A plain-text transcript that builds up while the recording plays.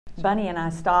Bunny and I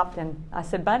stopped and I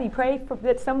said, Bunny, pray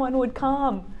that someone would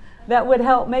come that would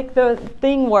help make the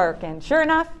thing work. And sure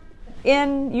enough,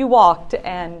 in you walked,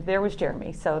 and there was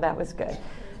Jeremy. So that was good.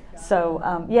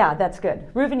 So, yeah, that's good.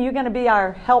 Reuben, you're going to be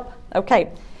our help?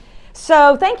 Okay.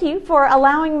 So thank you for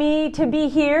allowing me to be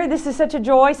here. This is such a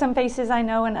joy. Some faces I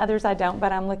know and others I don't,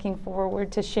 but I'm looking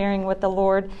forward to sharing what the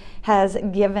Lord has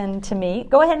given to me.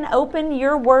 Go ahead and open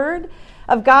your Word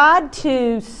of God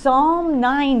to Psalm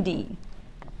 90.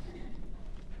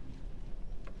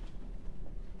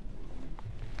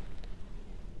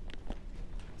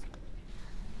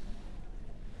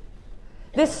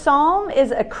 This psalm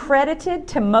is accredited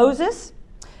to Moses,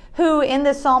 who in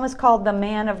this psalm is called the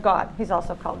man of God. He's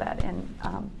also called that in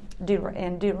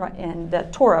the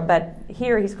Torah, but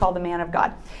here he's called the man of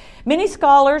God. Many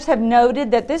scholars have noted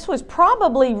that this was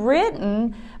probably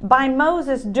written by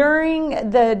Moses during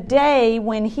the day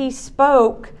when he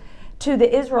spoke to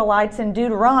the Israelites in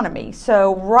Deuteronomy.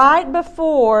 So right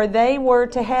before they were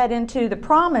to head into the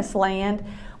promised land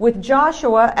with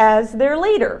Joshua as their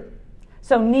leader.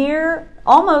 So near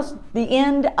almost the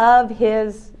end of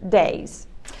his days.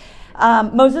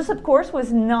 Moses, of course,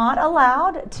 was not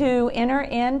allowed to enter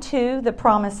into the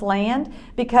promised land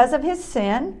because of his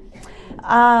sin.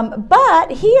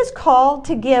 But he is called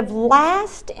to give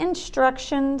last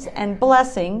instructions and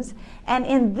blessings. And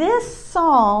in this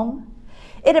psalm,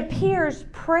 it appears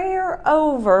prayer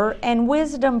over and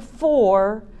wisdom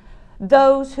for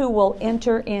those who will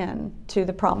enter into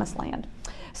the promised land.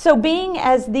 So being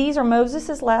as these are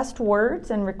Moses' last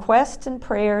words and requests and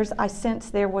prayers, I sense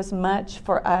there was much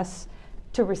for us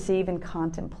to receive and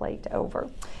contemplate over.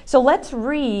 So let's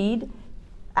read.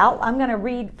 I'm going to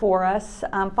read for us,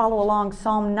 follow along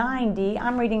Psalm 90.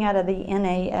 I'm reading out of the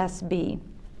NASB.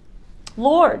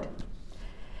 Lord,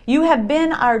 you have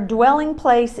been our dwelling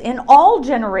place in all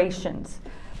generations.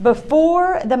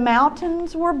 Before the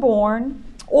mountains were born,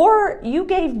 or you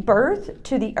gave birth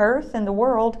to the earth and the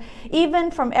world, even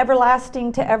from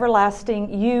everlasting to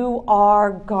everlasting, you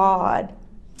are God.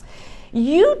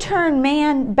 You turn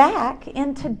man back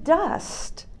into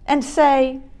dust and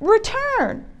say,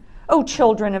 return, O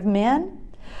children of men.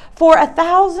 For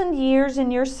 1,000 years in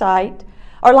your sight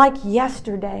are like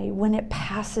yesterday when it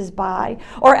passes by,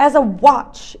 or as a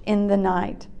watch in the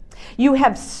night. You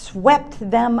have swept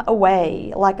them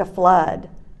away like a flood.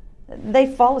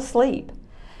 They fall asleep.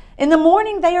 In the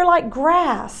morning they are like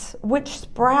grass, which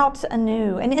sprouts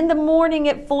anew. And in the morning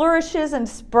it flourishes and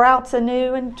sprouts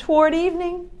anew. And toward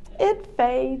evening it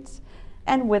fades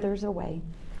and withers away.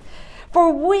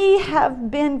 For we have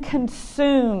been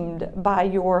consumed by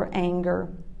your anger.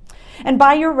 And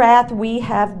by your wrath we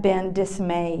have been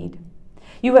dismayed.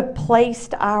 You have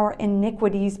placed our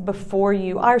iniquities before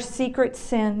you, our secret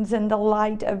sins in the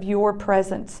light of your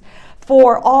presence.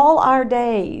 For all our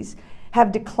days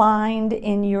have declined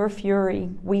in your fury.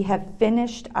 We have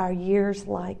finished our years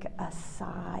like a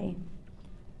sigh.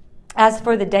 As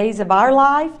for the days of our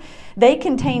life, they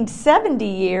contained 70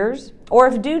 years, or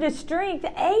if due to strength,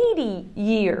 80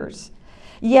 years.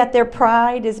 Yet their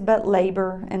pride is but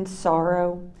labor and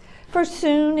sorrow, for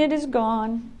soon it is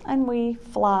gone, and we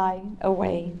fly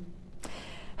away.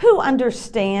 Who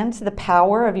understands the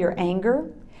power of your anger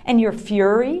and your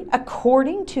fury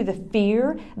according to the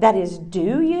fear that is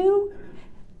due you?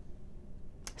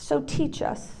 So teach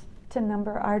us to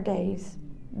number our days,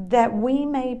 that we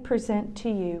may present to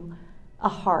you a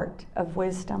heart of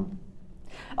wisdom.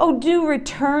 Oh, do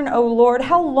return, O Lord.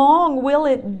 How long will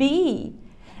it be?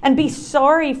 And be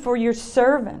sorry for your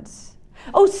servants.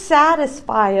 Oh,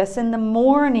 satisfy us in the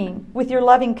morning with your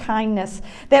loving kindness,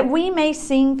 that we may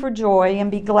sing for joy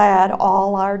and be glad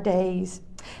all our days.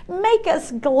 Make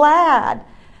us glad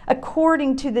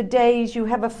according to the days you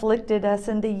have afflicted us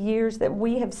and the years that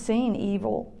we have seen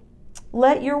evil.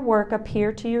 Let your work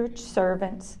appear to your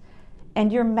servants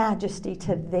and your majesty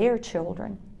to their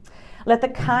children. Let the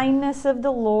kindness of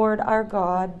the Lord our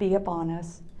God be upon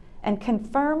us, and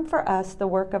confirm for us the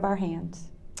work of our hands.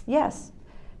 Yes,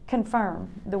 confirm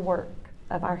the work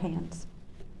of our hands.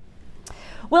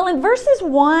 Well, in verses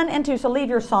 1 and 2, so leave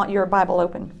your Bible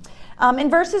open. In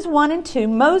verses 1 and 2,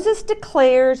 Moses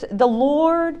declares the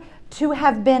Lord to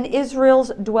have been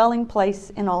Israel's dwelling place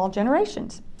in all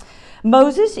generations.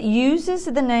 Moses uses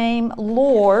the name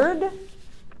Lord,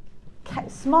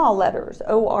 small letters,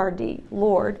 O-R-D,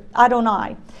 Lord,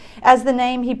 Adonai, as the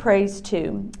name he prays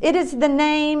to. It is the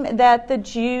name that the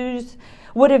Jews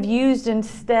would have used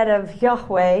instead of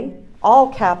Yahweh,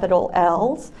 all capital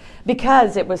L's,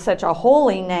 because it was such a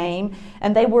holy name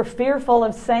and they were fearful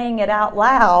of saying it out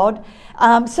loud.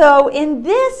 So in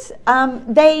this,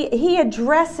 he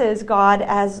addresses God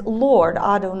as Lord,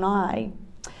 Adonai.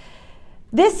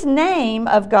 This name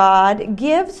of God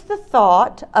gives the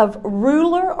thought of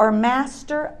ruler or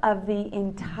master of the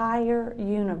entire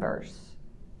universe.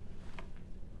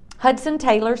 Hudson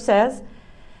Taylor says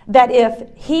that if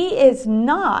he is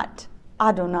not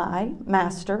Adonai,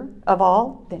 master of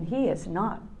all, then he is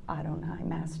not Adonai,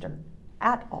 master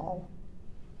at all.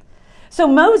 So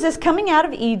Moses, coming out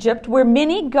of Egypt, where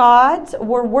many gods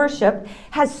were worshipped,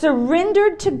 has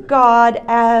surrendered to God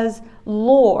as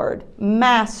Lord,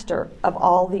 master of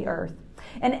all the earth.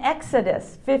 In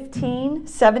Exodus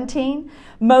 15:17,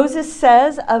 Moses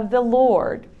says of the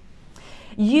Lord,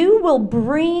 "You will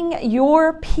bring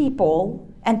your people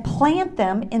and plant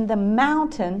them in the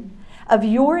mountain of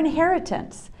your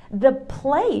inheritance, the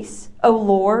place, O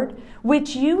Lord,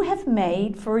 which you have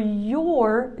made for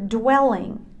your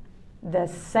dwelling, the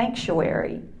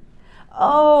sanctuary,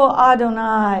 O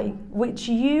Adonai, which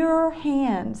your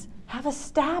hands have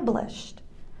established."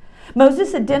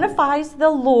 Moses identifies the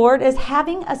Lord as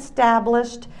having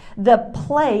established the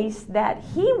place that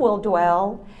he will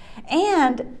dwell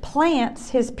and plants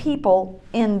his people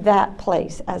in that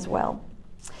place as well.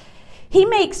 He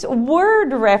makes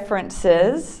word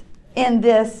references in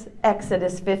this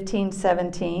Exodus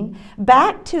 15:17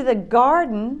 back to the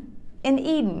garden in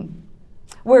Eden,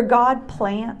 where God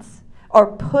plants or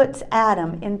puts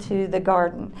Adam into the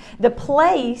garden, the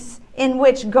place in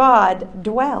which God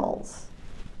dwells.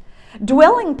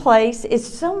 Dwelling place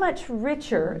is so much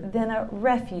richer than a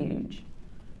refuge.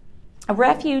 A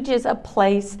refuge is a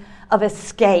place of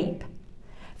escape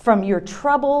from your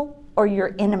trouble or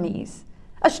your enemies.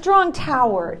 A strong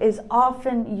tower is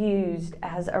often used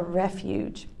as a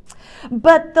refuge.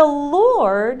 But the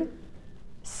Lord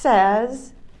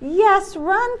says, yes,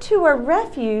 run to a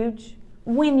refuge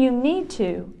when you need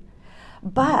to,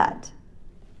 but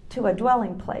to a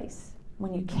dwelling place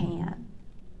when you can.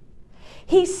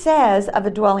 He says of a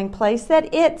dwelling place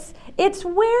that it's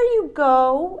where you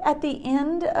go at the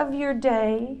end of your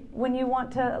day when you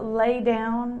want to lay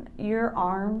down your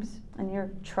arms and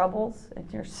your troubles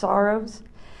and your sorrows,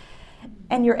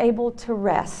 and you're able to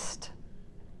rest.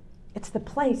 It's the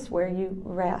place where you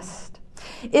rest.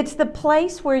 It's the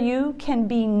place where you can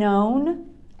be known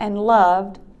and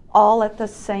loved all at the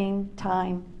same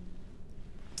time.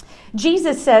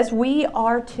 Jesus says we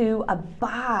are to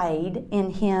abide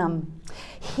in Him.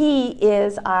 He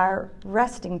is our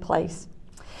resting place.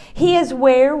 He is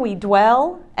where we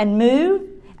dwell and move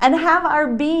and have our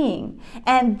being.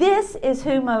 And this is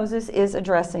who Moses is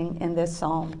addressing in this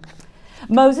psalm.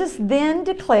 Moses then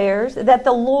declares that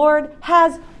the Lord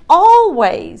has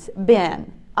always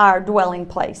been our dwelling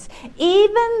place.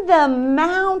 Even the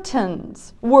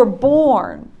mountains were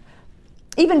born,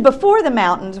 even before the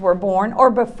mountains were born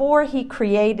or before He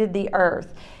created the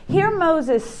earth. Here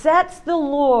Moses sets the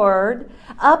Lord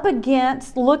up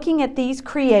against looking at these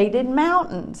created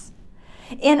mountains.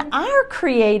 In our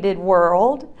created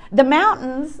world, the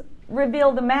mountains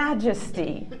reveal the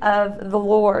majesty of the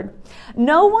Lord.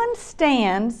 No one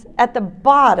stands at the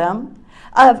bottom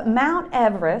of Mount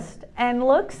Everest and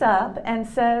looks up and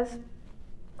says,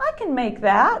 I can make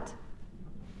that.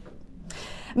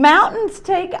 Mountains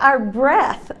take our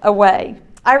breath away.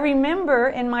 I remember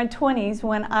in my 20s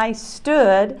when I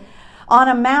stood on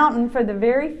a mountain for the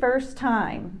very first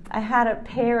time. I had a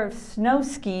pair of snow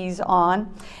skis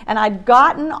on, and I'd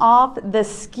gotten off the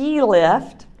ski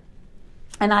lift,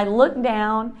 and I looked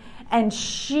down, and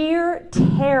sheer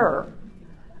terror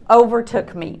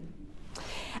overtook me.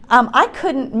 I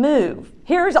couldn't move.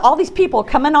 Here's all these people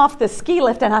coming off the ski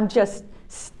lift, and I'm just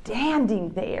standing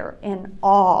there in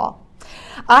awe.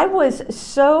 I was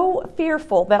so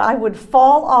fearful that I would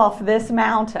fall off this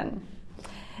mountain.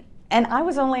 And I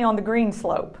was only on the green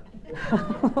slope.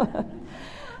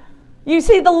 You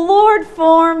see, the Lord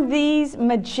formed these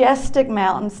majestic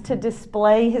mountains to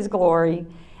display His glory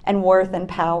and worth and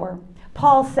power.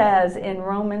 Paul says in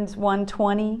Romans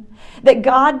 1:20 that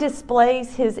God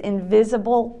displays His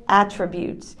invisible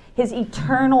attributes, His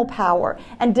eternal power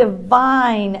and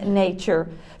divine nature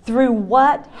through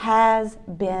what has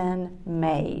been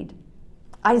made.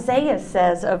 Isaiah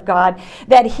says of God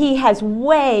that He has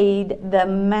weighed the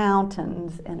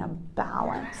mountains in a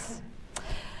balance.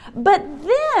 But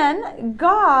then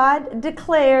God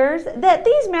declares that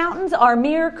these mountains are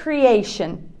mere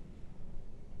creation.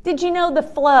 Did you know the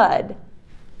flood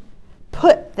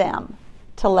put them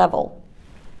to level?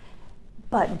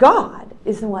 But God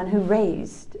is the one who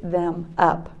raised them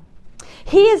up.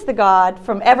 He is the God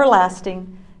from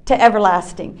everlasting to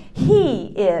everlasting. He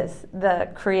is the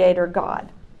Creator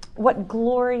God. What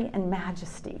glory and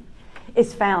majesty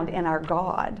is found in our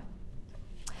God.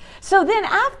 So then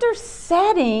after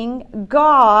setting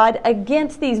God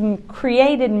against these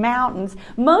created mountains,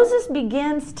 Moses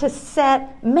begins to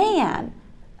set man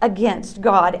against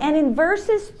God. And in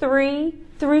verses 3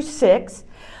 through 6,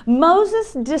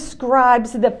 Moses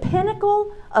describes the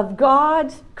pinnacle of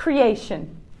God's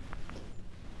creation.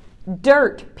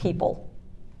 Dirt people.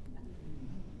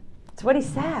 That's what he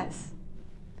says.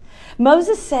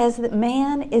 Moses says that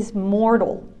man is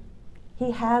mortal.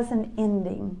 He has an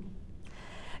ending.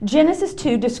 Genesis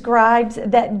 2 describes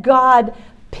that God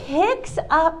picks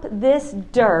up this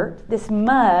dirt, this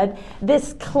mud,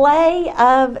 this clay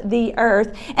of the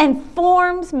earth, and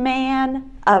forms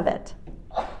man of it.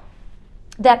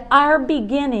 That our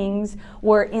beginnings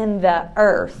were in the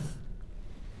earth.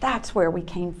 That's where we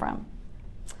came from.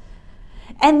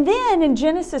 And then in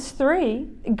Genesis 3,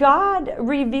 God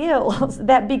reveals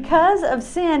that because of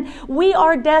sin, we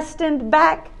are destined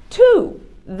back to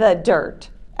the dirt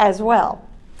as well.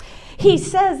 He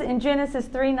says in Genesis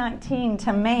 3:19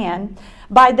 to man,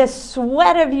 "By the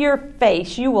sweat of your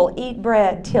face you will eat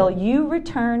bread till you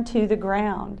return to the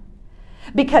ground.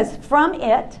 Because from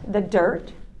it, the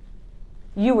dirt,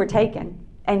 you were taken,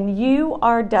 and you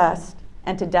are dust,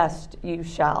 and to dust you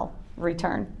shall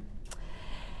return."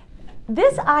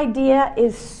 This idea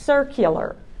is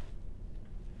circular.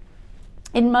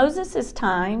 In Moses'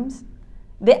 times,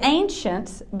 the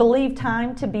ancients believed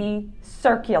time to be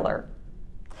circular.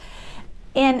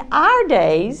 In our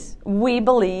days, we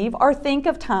believe or think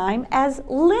of time as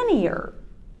linear.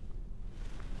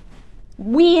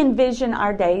 We envision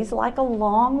our days like a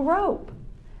long rope.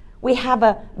 We have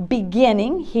a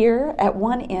beginning here at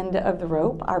one end of the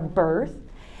rope, our birth,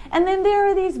 and then there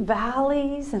are these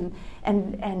valleys and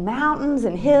mountains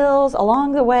and hills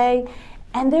along the way,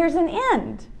 and there's an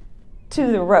end to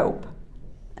the rope,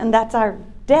 and that's our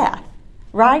death,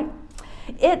 right?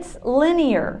 It's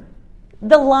linear.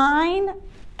 The line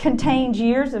contains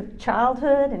years of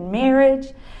childhood and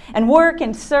marriage and work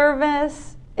and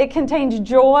service. It contains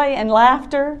joy and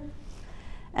laughter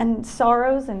and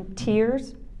sorrows and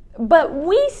tears. But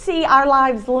we see our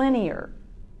lives linear.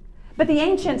 But the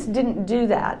ancients didn't do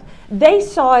that. They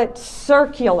saw it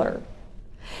circular.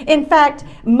 In fact,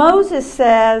 Moses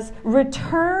says,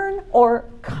 return or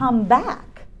come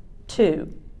back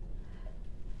to.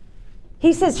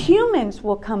 He says humans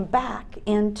will come back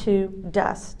into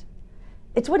dust.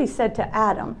 It's what he said to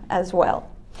Adam as well.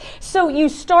 So you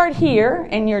start here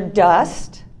in your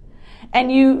dust,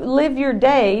 and you live your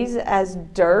days as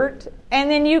dirt,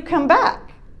 and then you come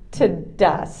back to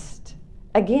dust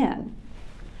again.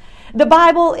 The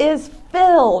Bible is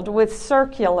filled with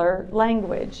circular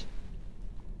language.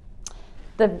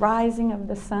 The rising of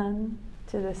the sun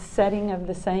to the setting of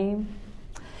the same.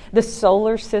 The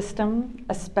solar system,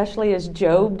 especially as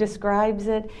Job describes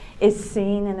it, is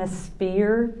seen in a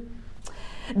sphere.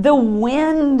 The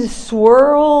wind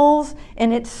swirls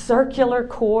in its circular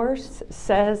course,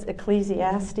 says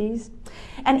Ecclesiastes.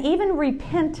 And even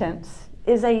repentance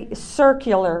is a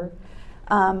circular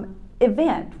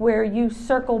event where you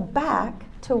circle back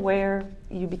to where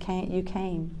you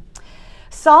came.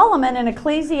 Solomon in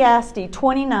Ecclesiastes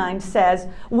 29 says,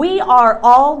 "We are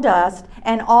all dust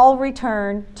and all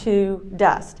return to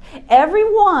dust." Every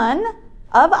one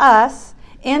of us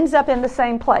ends up in the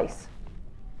same place,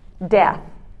 death.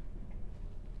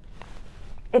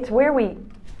 It's where we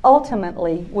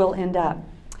ultimately will end up.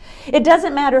 It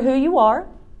doesn't matter who you are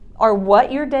or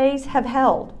what your days have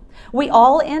held. We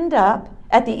all end up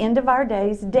at the end of our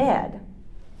days dead.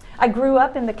 I grew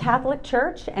up in the Catholic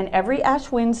Church, and every Ash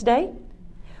Wednesday,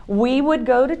 we would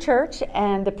go to church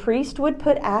and the priest would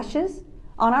put ashes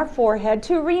on our forehead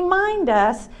to remind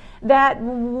us that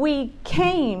we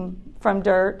came from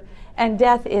dirt and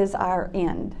death is our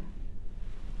end.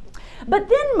 But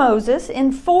then Moses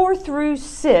in 4 through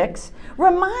 6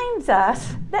 reminds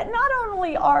us that not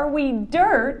only are we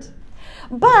dirt,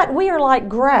 but we are like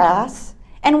grass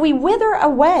and we wither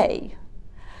away.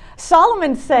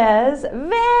 Solomon says,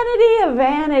 vanity of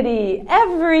vanity,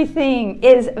 everything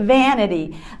is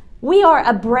vanity. We are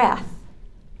a breath,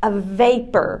 a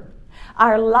vapor.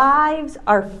 Our lives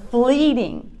are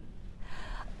fleeting.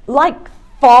 Like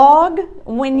fog,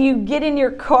 when you get in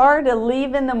your car to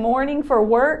leave in the morning for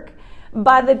work,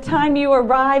 by the time you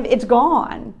arrive, it's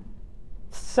gone.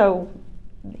 So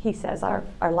he says our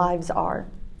lives are.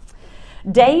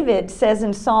 David says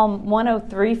in Psalm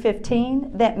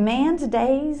 103:15 that man's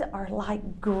days are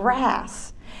like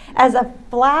grass. As a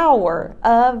flower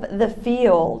of the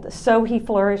field, so he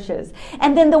flourishes.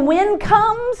 And then the wind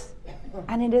comes,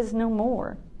 and it is no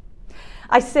more.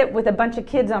 I sit with a bunch of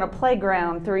kids on a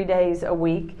playground 3 days a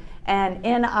week, And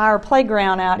in our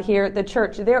playground out here at the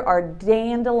church, there are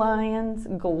dandelions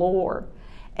galore.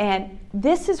 And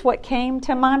this is what came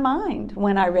to my mind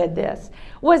when I read this.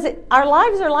 Our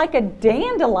lives are like a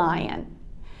dandelion.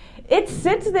 It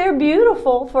sits there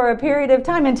beautiful for a period of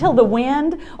time until the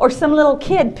wind or some little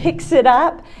kid picks it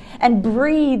up and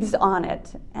breathes on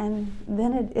it. And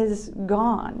then it is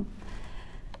gone.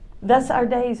 Thus our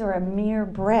days are a mere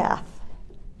breath.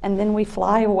 And then we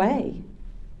fly away.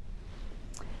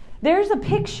 There's a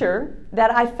picture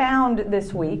that I found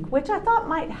this week, which I thought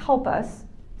might help us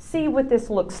see what this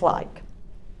looks like.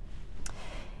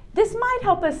 This might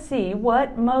help us see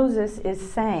what Moses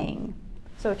is saying.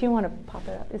 So if you want to pop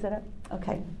it up, is it up?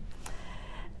 Okay.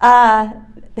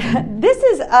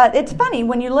 It's funny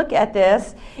when you look at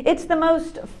this, it's the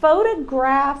most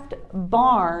photographed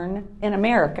barn in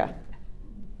America.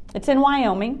 It's in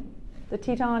Wyoming. The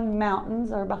Teton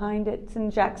Mountains are behind it. It's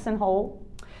in Jackson Hole.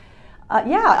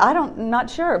 Not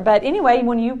sure. But anyway,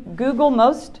 when you Google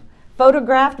most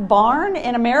photographed barn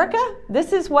in America,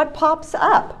 this is what pops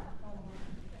up.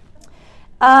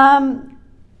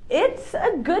 It's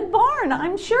a good barn,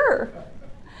 I'm sure.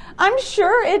 I'm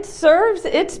sure it serves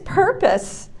its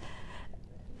purpose.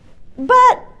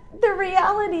 But the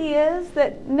reality is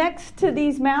that next to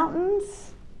these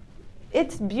mountains,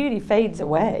 its beauty fades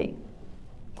away.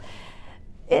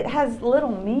 It has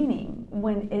little meaning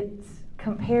when it's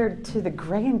compared to the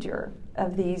grandeur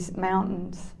of these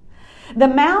mountains. The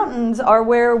mountains are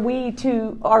where we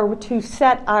are to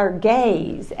set our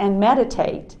gaze and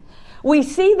meditate. We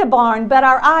see the barn, but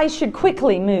our eyes should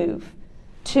quickly move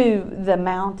to the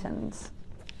mountains.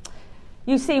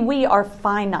 You see, we are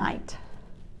finite,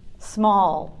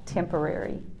 small,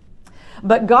 temporary.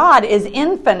 But God is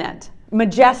infinite,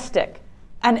 majestic,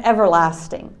 and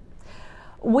everlasting.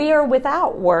 We are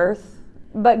without worth,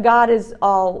 but God is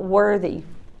all worthy.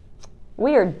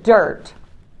 We are dirt,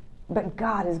 but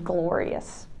God is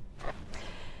glorious.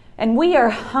 And we are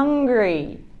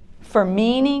hungry for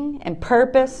meaning and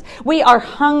purpose. We are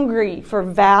hungry for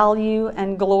value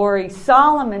and glory.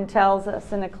 Solomon tells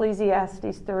us in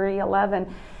Ecclesiastes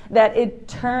 3:11 that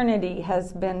eternity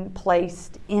has been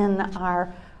placed in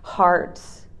our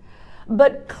hearts.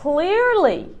 But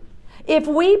clearly, if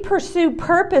we pursue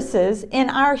purposes in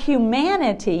our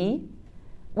humanity,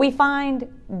 we find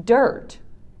dirt.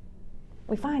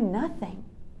 We find nothing.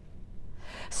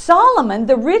 Solomon,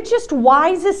 the richest,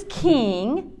 wisest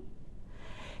king,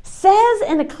 says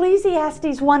in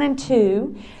Ecclesiastes 1 and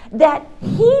 2 that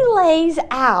he lays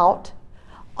out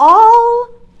all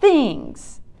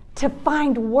things to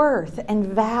find worth and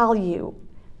value.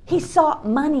 He sought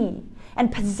money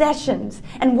and possessions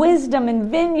and wisdom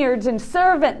and vineyards and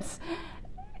servants,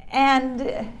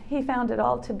 and he found it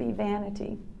all to be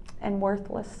vanity and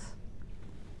worthless.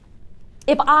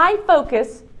 If I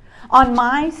focus on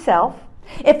myself,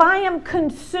 if I am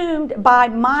consumed by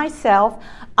myself,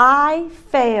 I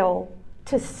fail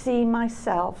to see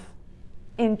myself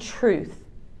in truth.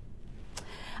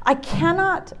 I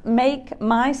cannot make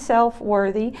myself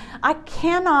worthy. I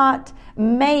cannot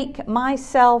make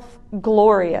myself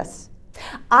glorious.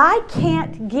 I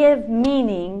can't give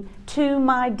meaning to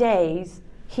my days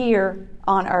here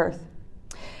on earth.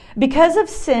 Because of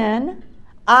sin,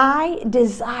 I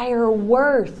desire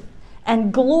worth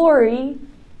and glory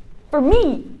for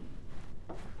me.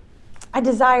 I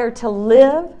desire to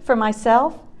live for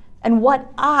myself and what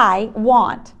I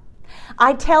want.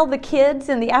 I tell the kids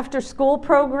in the after-school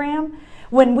program,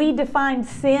 when we define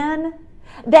sin,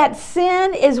 that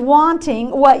sin is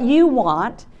wanting what you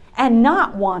want and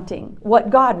not wanting what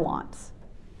God wants.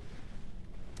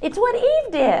 It's what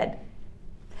Eve did.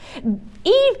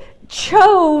 Eve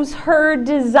chose her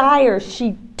desire.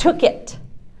 She took it.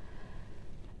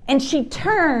 And she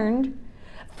turned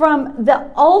from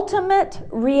the ultimate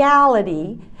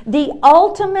reality, the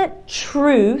ultimate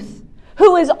truth,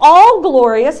 who is all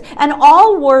glorious and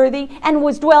all worthy and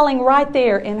was dwelling right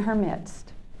there in her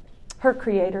midst, her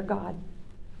Creator God.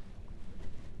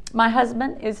 My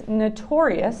husband is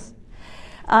notorious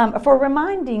for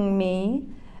reminding me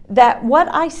that what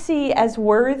I see as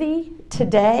worthy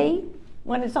today,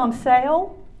 when it's on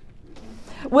sale,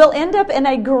 will end up in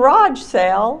a garage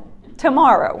sale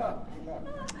tomorrow.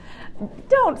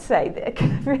 Don't say that,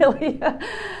 really.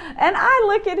 And I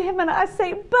look at him and I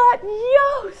say, but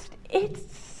Yost, it's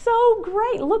so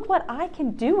great. Look what I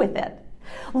can do with it.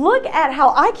 Look at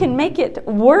how I can make it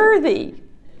worthy.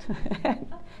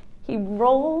 He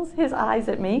rolls his eyes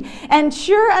at me, and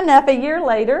sure enough, a year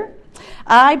later,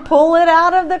 I pull it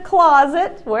out of the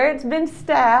closet where it's been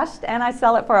stashed, and I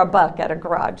sell it for $1 at a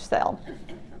garage sale.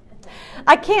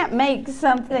 I can't make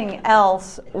something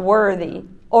else worthy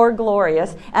or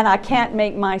glorious, and I can't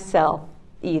make myself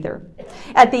either.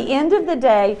 At the end of the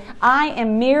day, I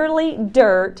am merely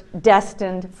dirt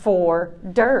destined for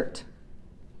dirt.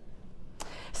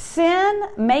 Sin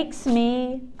makes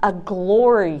me a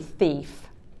glory thief.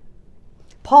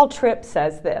 Paul Tripp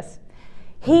says this.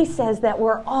 He says that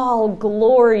we're all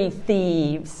glory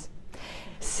thieves.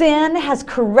 Sin has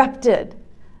corrupted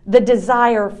the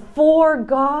desire for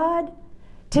God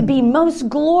to be most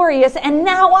glorious, and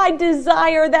now I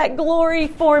desire that glory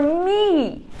for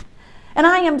me. And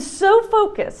I am so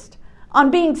focused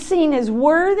on being seen as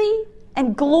worthy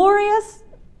and glorious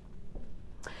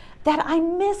that I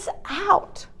miss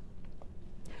out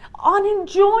on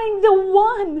enjoying the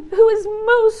one who is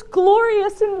most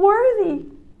glorious and worthy.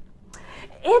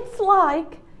 It's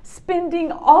like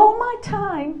spending all my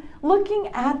time looking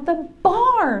at the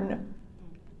barn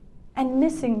and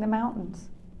missing the mountains.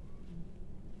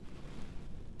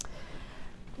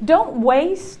 Don't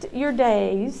waste your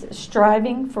days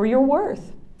striving for your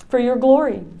worth, for your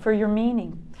glory, for your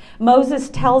meaning. Moses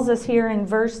tells us here in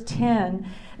verse 10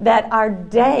 that our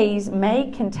days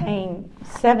may contain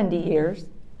 70 years,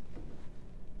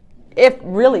 if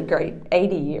really great,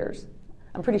 80 years.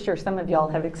 I'm pretty sure some of y'all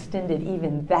have extended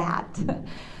even that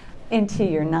into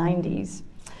your 90s.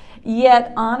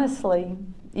 Yet, honestly,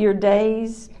 your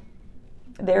days,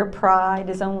 their pride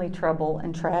is only trouble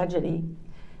and tragedy.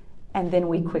 And then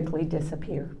we quickly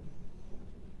disappear.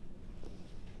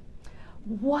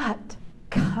 What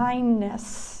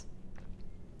kindness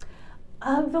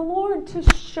of the Lord to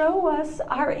show us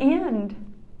our end.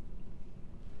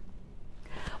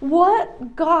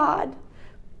 What God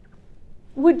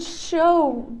would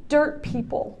show dirt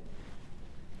people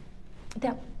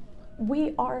that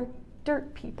we are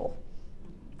dirt people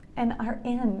and our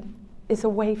end is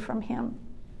away from Him.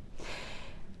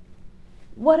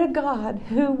 What a God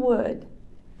who would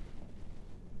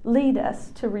lead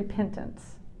us to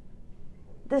repentance.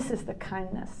 This is the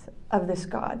kindness of this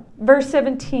God. Verse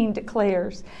 17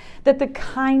 declares that the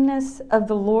kindness of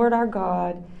the Lord our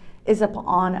God is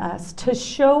upon us to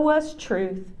show us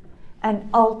truth and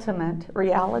ultimate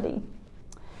reality.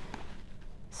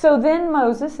 So then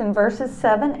Moses in verses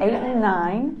 7, 8, and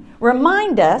 9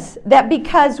 remind us that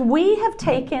because we have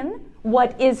taken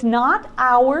what is not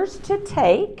ours to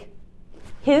take,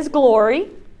 His glory,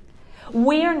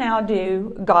 we are now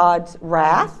due God's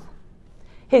wrath,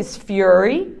 His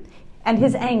fury, and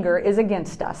His anger is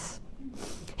against us.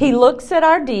 He looks at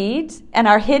our deeds and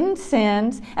our hidden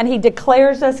sins, and He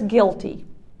declares us guilty.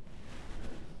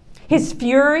 His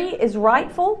fury is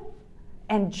rightful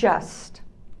and just.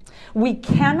 We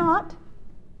cannot,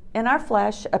 in our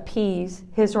flesh, appease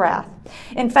His wrath.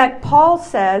 In fact, Paul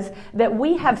says that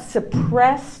we have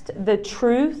suppressed the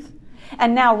truth,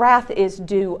 and now wrath is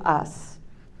due us.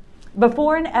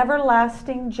 Before an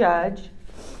everlasting judge,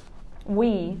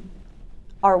 we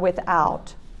are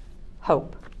without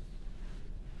hope.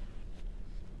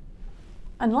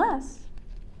 Unless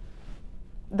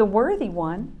the worthy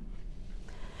one,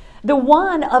 the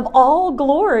one of all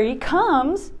glory,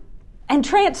 comes and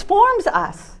transforms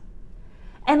us.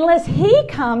 Unless He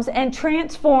comes and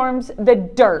transforms the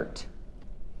dirt.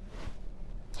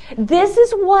 This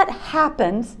is what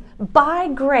happens by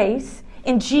grace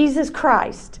in Jesus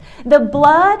Christ. The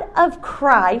blood of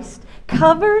Christ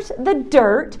covers the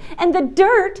dirt, and the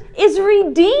dirt is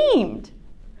redeemed.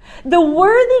 The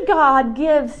worthy God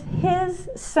gives His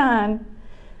Son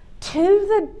to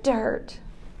the dirt,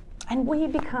 and we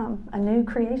become a new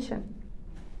creation.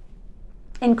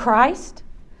 In Christ,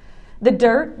 the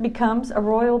dirt becomes a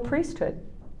royal priesthood.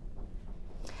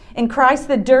 In Christ,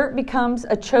 the dirt becomes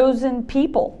a chosen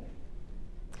people.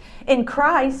 In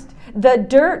Christ, the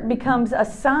dirt becomes a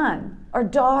son or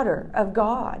daughter of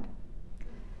God.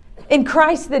 In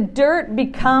Christ, the dirt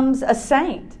becomes a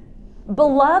saint,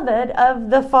 beloved of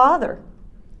the Father.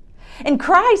 In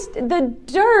Christ, the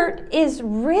dirt is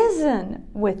risen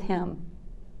with Him.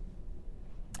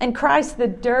 In Christ, the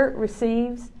dirt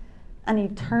receives an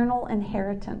eternal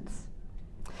inheritance.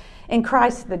 In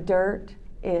Christ, the dirt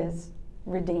is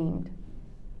redeemed.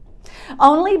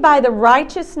 Only by the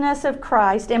righteousness of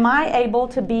Christ am I able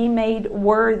to be made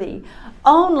worthy.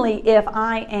 Only if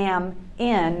I am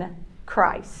in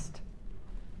Christ.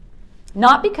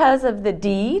 Not because of the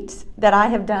deeds that I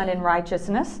have done in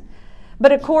righteousness,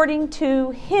 but according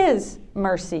to His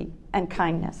mercy and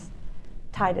kindness.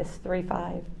 Titus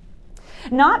 3:5.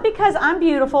 Not because I'm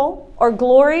beautiful or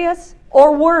glorious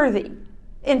or worthy.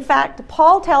 In fact,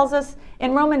 Paul tells us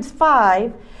in Romans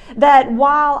 5 that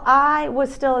while I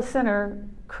was still a sinner,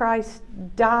 Christ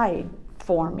died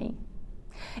for me.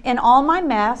 In all my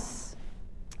mess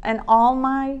and all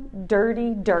my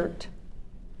dirty dirt,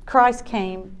 Christ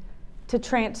came to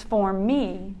transform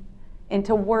me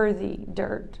into worthy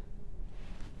dirt.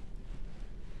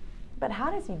 But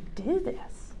how does he do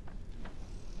this?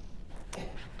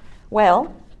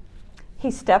 Well,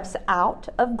 he steps out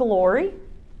of glory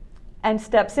and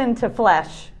steps into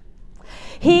flesh.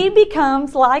 He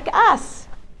becomes like us,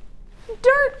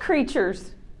 dirt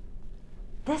creatures.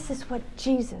 This is what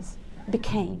Jesus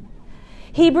became.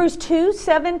 Hebrews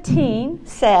 2:17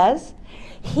 says,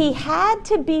 he had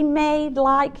to be made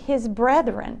like his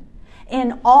brethren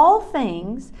in all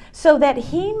things so that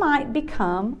he might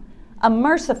become a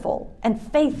merciful and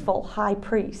faithful high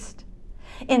priest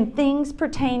in things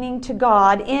pertaining to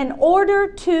God, in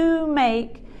order to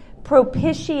make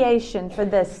propitiation for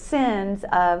the sins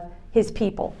of his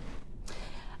people.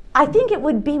 I think it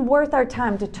would be worth our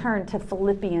time to turn to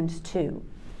Philippians 2.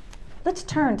 Let's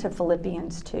turn to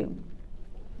Philippians 2.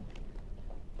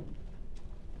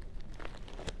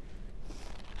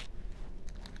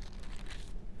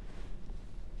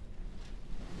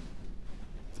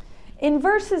 In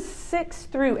verses 6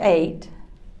 through 8,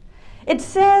 it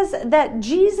says that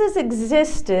Jesus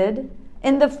existed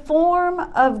in the form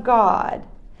of God,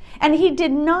 and he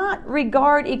did not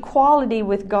regard equality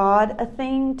with God a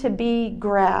thing to be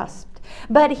grasped,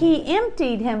 but he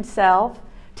emptied himself,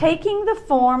 taking the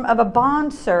form of a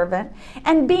bondservant,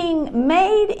 and being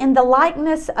made in the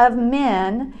likeness of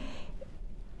men,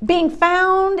 being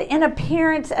found in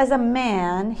appearance as a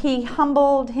man, he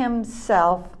humbled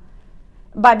himself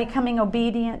by becoming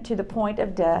obedient to the point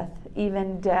of death,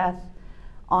 even death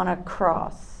on a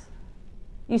cross.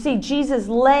 You see, Jesus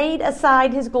laid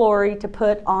aside his glory to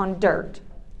put on dirt.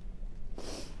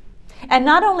 And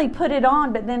not only put it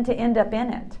on, but then to end up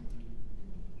in it.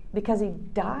 Because he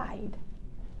died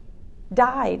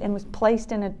and was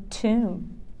placed in a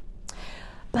tomb.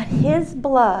 But his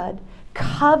blood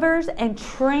covers and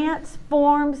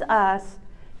transforms us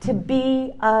to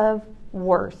be of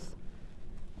worth.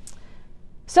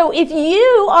 So if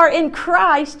you are in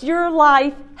Christ, your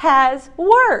life has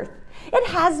worth. It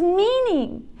has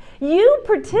meaning. You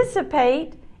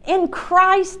participate in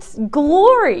Christ's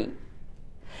glory.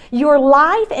 Your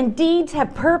life and deeds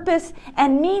have purpose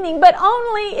and meaning, but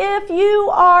only if you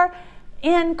are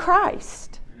in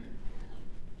Christ.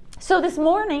 So this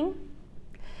morning,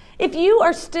 if you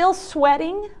are still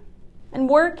sweating and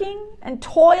working and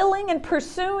toiling and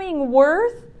pursuing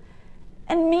worth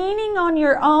and meaning on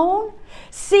your own,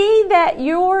 see that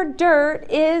your dirt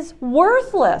is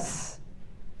worthless.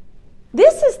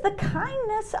 This is the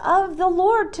kindness of the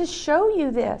Lord to show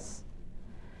you this.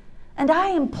 And I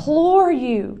implore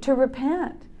you to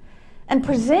repent and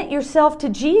present yourself to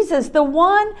Jesus, the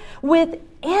one with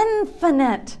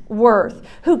infinite worth,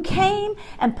 who came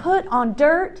and put on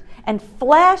dirt and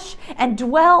flesh and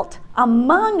dwelt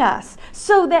among us,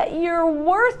 so that your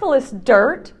worthless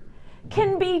dirt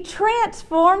can be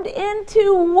transformed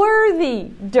into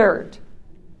worthy dirt.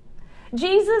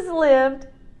 Jesus lived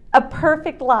a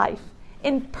perfect life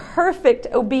in perfect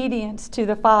obedience to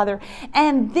the Father.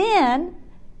 And then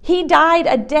he died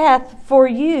a death for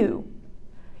you.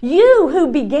 You who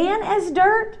began as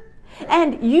dirt,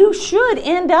 and you should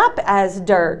end up as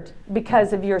dirt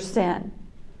because of your sin.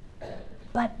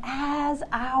 But as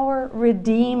our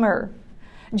Redeemer,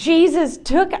 Jesus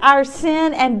took our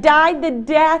sin and died the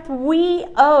death we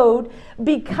owed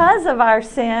because of our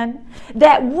sin,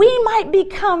 that we might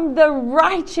become the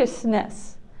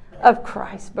righteousness of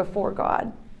Christ before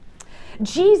God.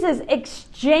 Jesus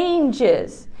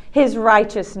exchanges his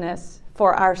righteousness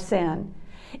for our sin.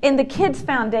 In the Kids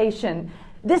Foundation,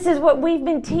 this is what we've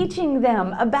been teaching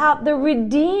them about the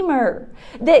Redeemer,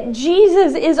 that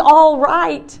Jesus is all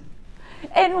right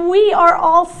and we are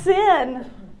all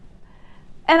sin.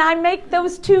 And I make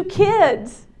those two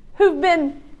kids who've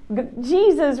been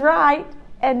Jesus right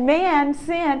and man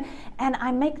sin, and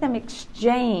I make them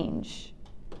exchange.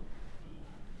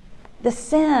 The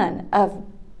sin of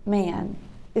man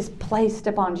is placed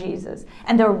upon Jesus,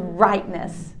 and the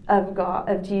rightness of God,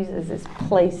 of Jesus, is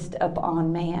placed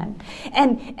upon man.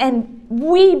 And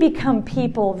we become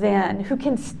people then who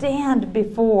can stand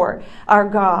before our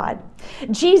God.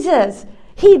 Jesus,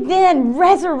 he then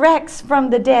resurrects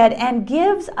from the dead and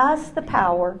gives us the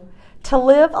power to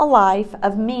live a life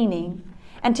of meaning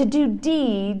and to do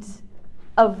deeds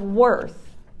of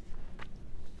worth.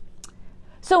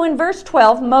 So in verse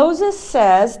 12, Moses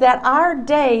says that our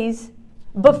days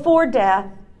before death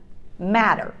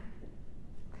matter.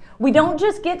 We don't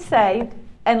just get saved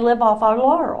and live off our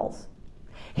laurels.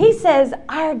 He says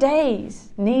our days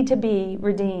need to be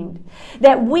redeemed,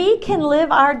 that we can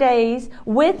live our days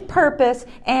with purpose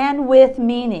and with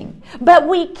meaning. But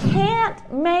we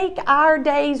can't make our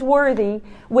days worthy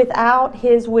without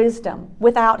His wisdom,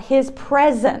 without His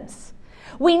presence.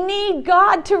 We need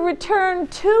God to return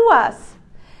to us.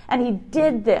 And He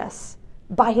did this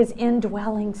by His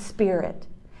indwelling Spirit.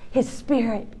 His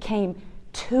Spirit came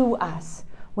to us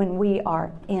when we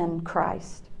are in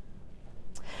Christ.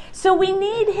 So we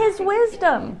need His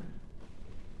wisdom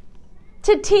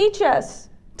to teach us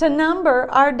to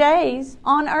number our days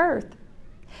on earth.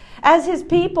 As His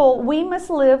people, we must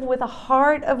live with a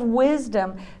heart of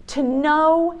wisdom to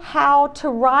know how to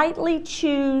rightly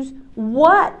choose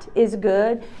what is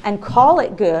good and call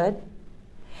it good,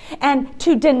 and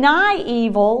to deny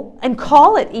evil and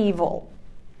call it evil.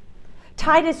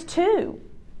 Titus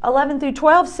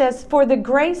 2:11-12 says, "For the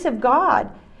grace of God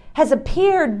has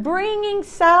appeared, bringing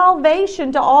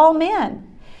salvation to all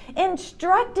men,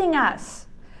 instructing us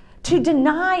to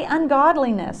deny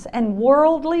ungodliness and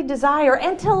worldly desire,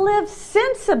 and to live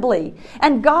sensibly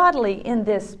and godly in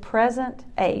this present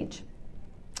age."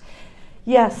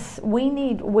 Yes, we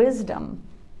need wisdom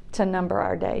to number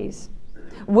our days.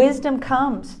 Wisdom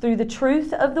comes through the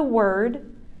truth of the Word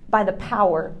by the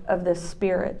power of the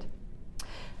Spirit.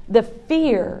 The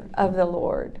fear of the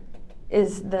Lord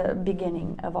is the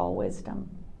beginning of all wisdom.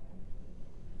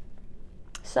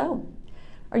 So,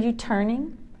 are you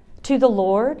turning to the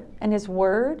Lord and His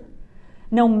Word,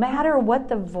 no matter what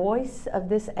the voice of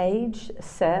this age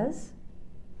says?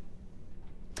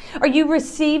 Are you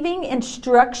receiving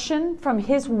instruction from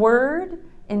His Word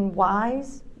in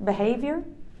wise behavior?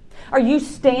 Are you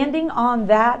standing on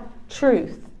that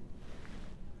truth?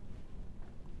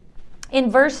 In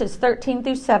verses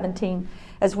 13-17,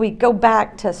 as we go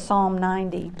back to Psalm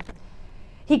 90,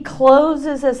 he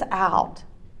closes us out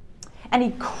and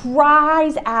he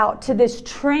cries out to this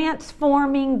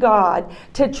transforming God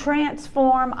to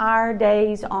transform our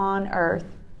days on earth.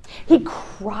 He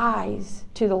cries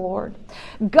to the Lord,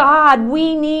 "God,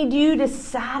 we need you to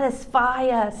satisfy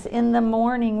us in the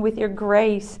morning with your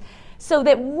grace so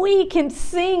that we can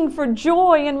sing for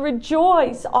joy and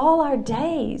rejoice all our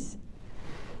days."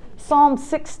 Psalm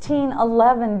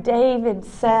 16:11, David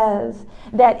says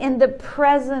that in the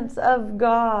presence of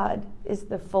God is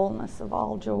the fullness of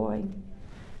all joy.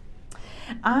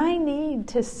 I need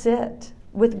to sit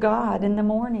with God in the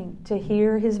morning to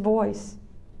hear His voice.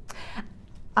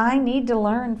 I need to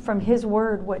learn from His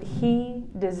Word what He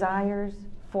desires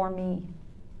for me.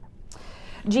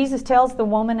 Jesus tells the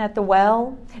woman at the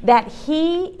well that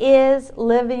He is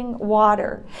living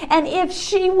water. And if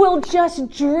she will just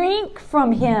drink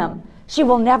from Him, she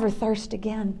will never thirst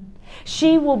again.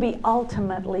 She will be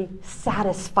ultimately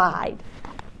satisfied.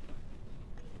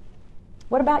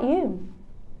 What about you?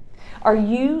 Are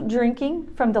you drinking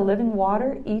from the living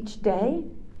water each day?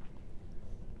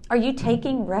 Are you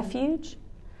taking refuge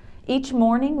each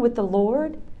morning with the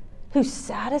Lord who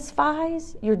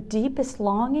satisfies your deepest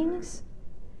longings?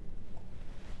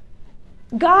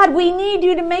 God, we need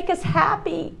you to make us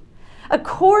happy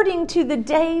according to the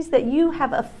days that you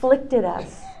have afflicted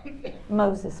us,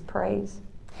 Moses prays.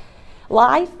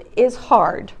 Life is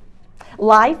hard.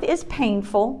 Life is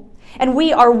painful. And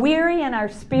we are weary and our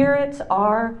spirits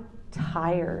are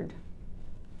tired.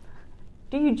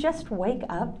 Do you just wake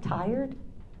up tired?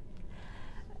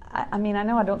 I mean, I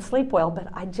know I don't sleep well, but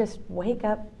I just wake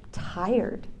up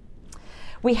tired.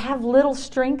 We have little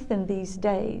strength in these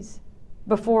days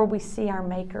before we see our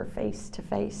Maker face to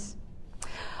face.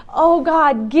 Oh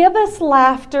God, give us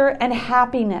laughter and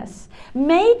happiness.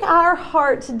 Make our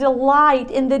hearts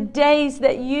delight in the days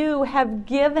that you have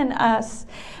given us.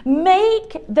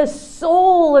 Make the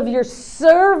soul of your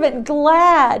servant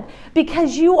glad,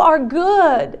 because you are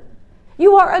good.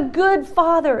 You are a good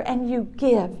Father and you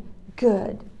give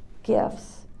good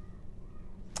gifts.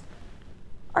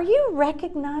 Are you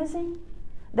recognizing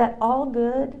that all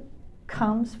good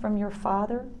comes from your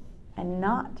Father and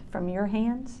not from your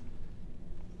hands?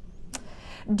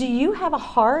 Do you have a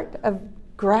heart of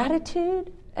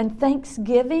gratitude and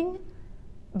thanksgiving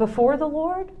before the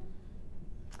Lord?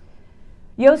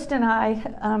 Yost and I,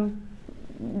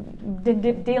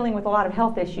 dealing with a lot of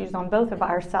health issues on both of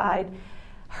our side,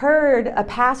 heard a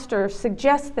pastor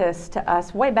suggest this to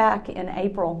us way back in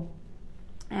April.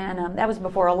 And that was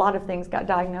before a lot of things got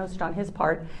diagnosed on his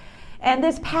part. And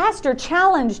this pastor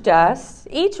challenged us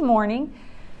each morning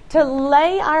to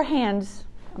lay our hands,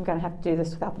 I'm going to have to do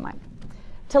this without the mic,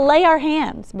 to lay our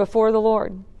hands before the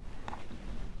Lord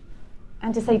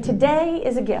and to say, today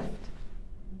is a gift.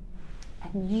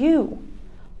 And you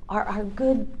are our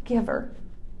good giver.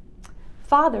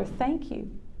 Father, thank you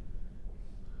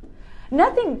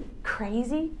Nothing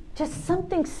crazy, just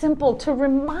something simple to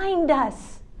remind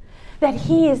us that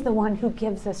He is the one who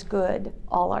gives us good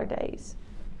all our days.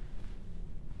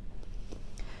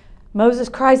 Moses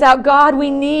cries out, God, we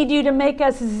need you to make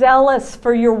us zealous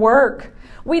for your work.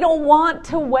 We don't want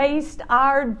to waste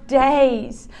our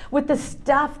days with the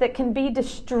stuff that can be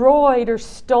destroyed or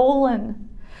stolen.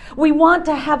 We want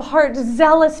to have hearts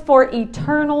zealous for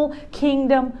eternal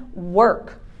kingdom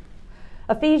work.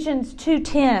 Ephesians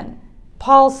 2:10,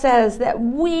 Paul says that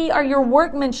we are your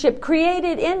workmanship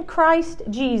created in Christ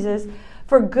Jesus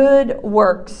for good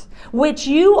works, which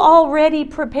you already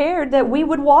prepared that we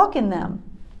would walk in them.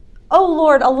 Oh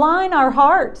Lord, align our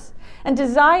hearts and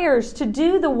desires to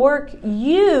do the work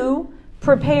you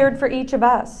prepared for each of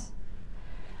us.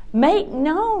 Make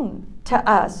known to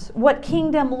us what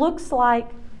kingdom looks like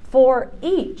for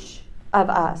each of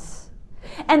us.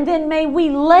 And then may we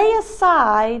lay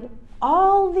aside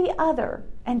all the other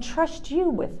and trust you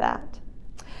with that.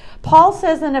 Paul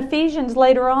says in Ephesians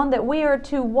later on that we are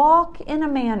to walk in a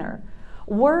manner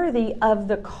worthy of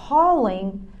the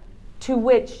calling to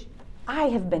which I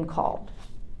have been called,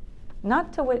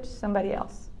 not to which somebody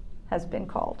else has been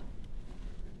called.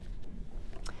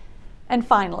 And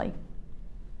finally,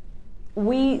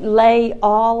 we lay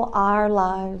all our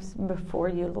lives before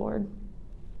you, Lord.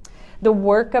 The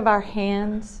work of our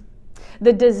hands,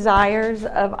 the desires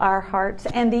of our hearts,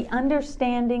 and the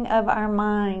understanding of our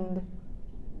mind.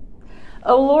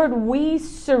 Oh Lord, we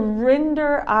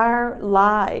surrender our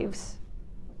lives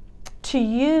to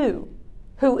you,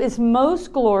 who is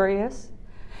most glorious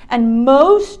and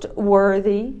most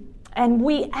worthy, and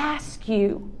we ask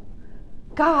you,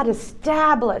 God,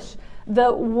 establish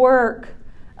the work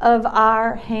of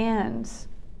our hands.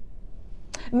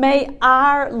 May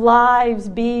our lives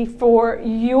be for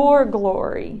your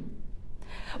glory.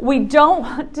 We don't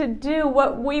want to do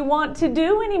what we want to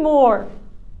do anymore.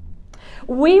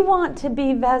 We want to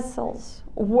be vessels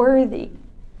worthy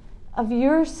of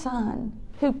your Son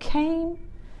who came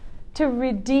to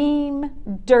redeem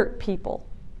dirt people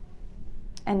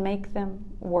and make them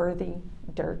worthy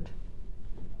dirt.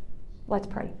 Let's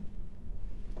pray.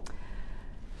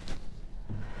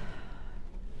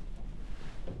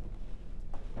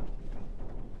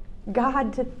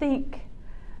 God, to think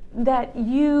that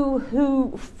you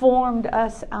who formed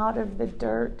us out of the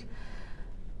dirt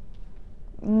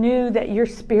knew that your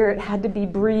Spirit had to be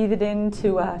breathed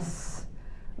into us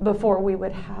before we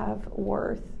would have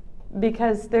worth.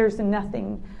 Because there's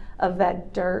nothing of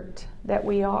that dirt that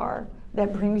we are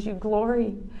that brings you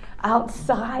glory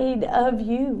outside of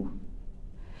you.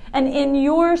 And in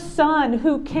your Son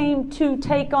who came to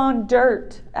take on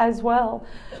dirt as well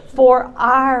for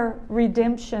our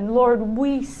redemption, Lord,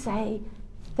 we say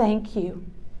thank you.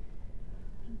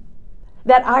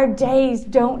 That our days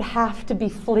don't have to be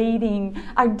fleeting.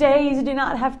 Our days do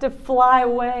not have to fly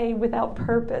away without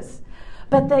purpose.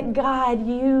 But that, God,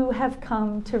 you have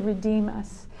come to redeem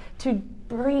us, to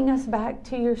bring us back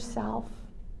to yourself.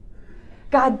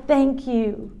 God, thank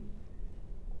you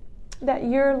that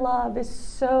your love is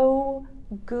so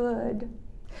good.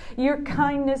 Your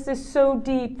kindness is so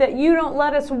deep that you don't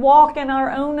let us walk in our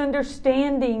own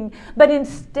understanding, but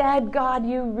instead, God,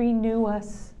 you renew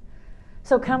us.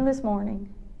 So come this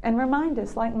morning and remind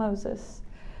us, like Moses,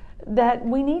 that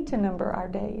we need to number our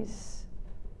days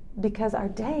because our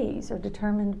days are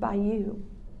determined by you,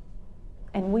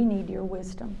 and we need your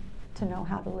wisdom to know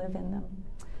how to live in them.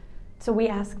 So we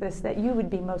ask this, that you would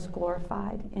be most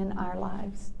glorified in our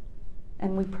lives.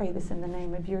 And we pray this in the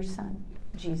name of your Son,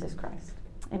 Jesus Christ.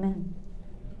 Amen.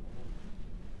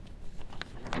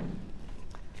 Can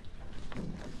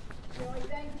we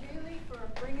thank Julie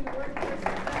for bringing the word to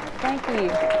us? Thank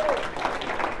you.